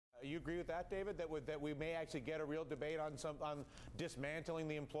You agree with that, David? That we may actually get a real debate on dismantling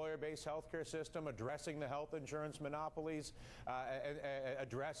the employer-based healthcare system, addressing the health insurance monopolies,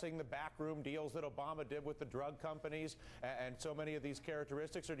 addressing the backroom deals that Obama did with the drug companies, and so many of these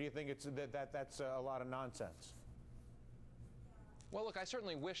characteristics? Or do you think that's a lot of nonsense? Well, look, I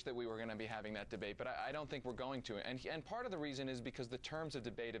certainly wish that we were going to be having that debate, but I don't think we're going to. And part of the reason is because the terms of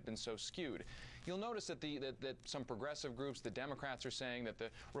debate have been so skewed. You'll notice that that some progressive groups, the Democrats, are saying that the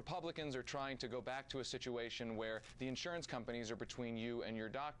Republicans are trying to go back to a situation where the insurance companies are between you and your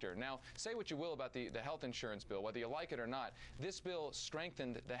doctor. Now, say what you will about the health insurance bill, whether you like it or not, this bill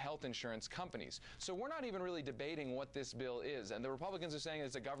strengthened the health insurance companies. So we're not even really debating what this bill is. And the Republicans are saying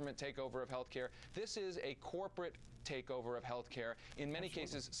it's a government takeover of health care. This is a corporate takeover of health care, in many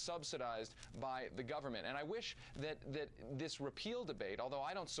cases subsidized by the government. And I wish that this repeal debate, although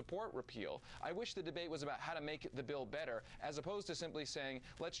I don't support repeal, I wish the debate was about how to make the bill better, as opposed to simply saying,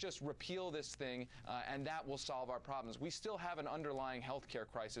 let's just repeal this thing and that will solve our problems. We still have an underlying health care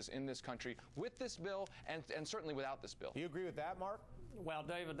crisis in this country with this bill and certainly without this bill. Do you agree with that, Mark? Well,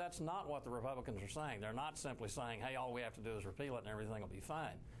 David, that's not what the Republicans are saying. They're not simply saying, hey, all we have to do is repeal it and everything will be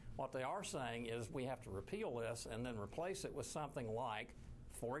fine. What they are saying is we have to repeal this and then replace it with something like,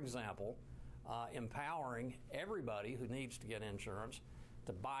 for example, empowering everybody who needs to get insurance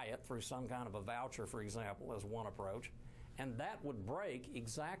to buy it through some kind of a voucher, for example, as one approach. And that would break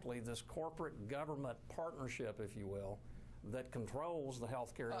exactly this corporate government partnership, if you will, that controls the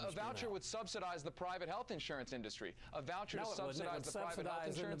healthcare industry. A voucher would subsidize the private health insurance industry. A voucher to subsidize the private health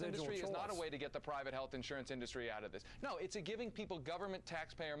insurance industry is not a way to get the private health insurance industry out of this. No, it's giving people government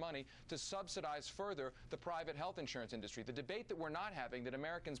taxpayer money to subsidize further the private health insurance industry. The debate that we're not having, that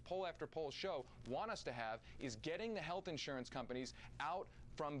Americans poll after poll show want us to have, is getting the health insurance companies out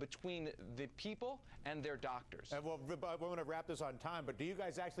from between the people and their doctors. And we're going to wrap this on time, but do you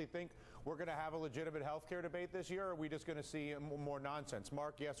guys actually think we're going to have a legitimate health care debate this year, or are we just going to see more nonsense?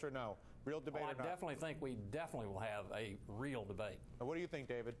 Mark, yes or no? Real debate or not? I definitely think we definitely will have a real debate. And what do you think,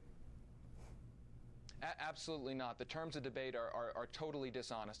 David? Absolutely not. The terms of debate are totally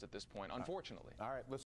dishonest at this point, unfortunately. All right, listen.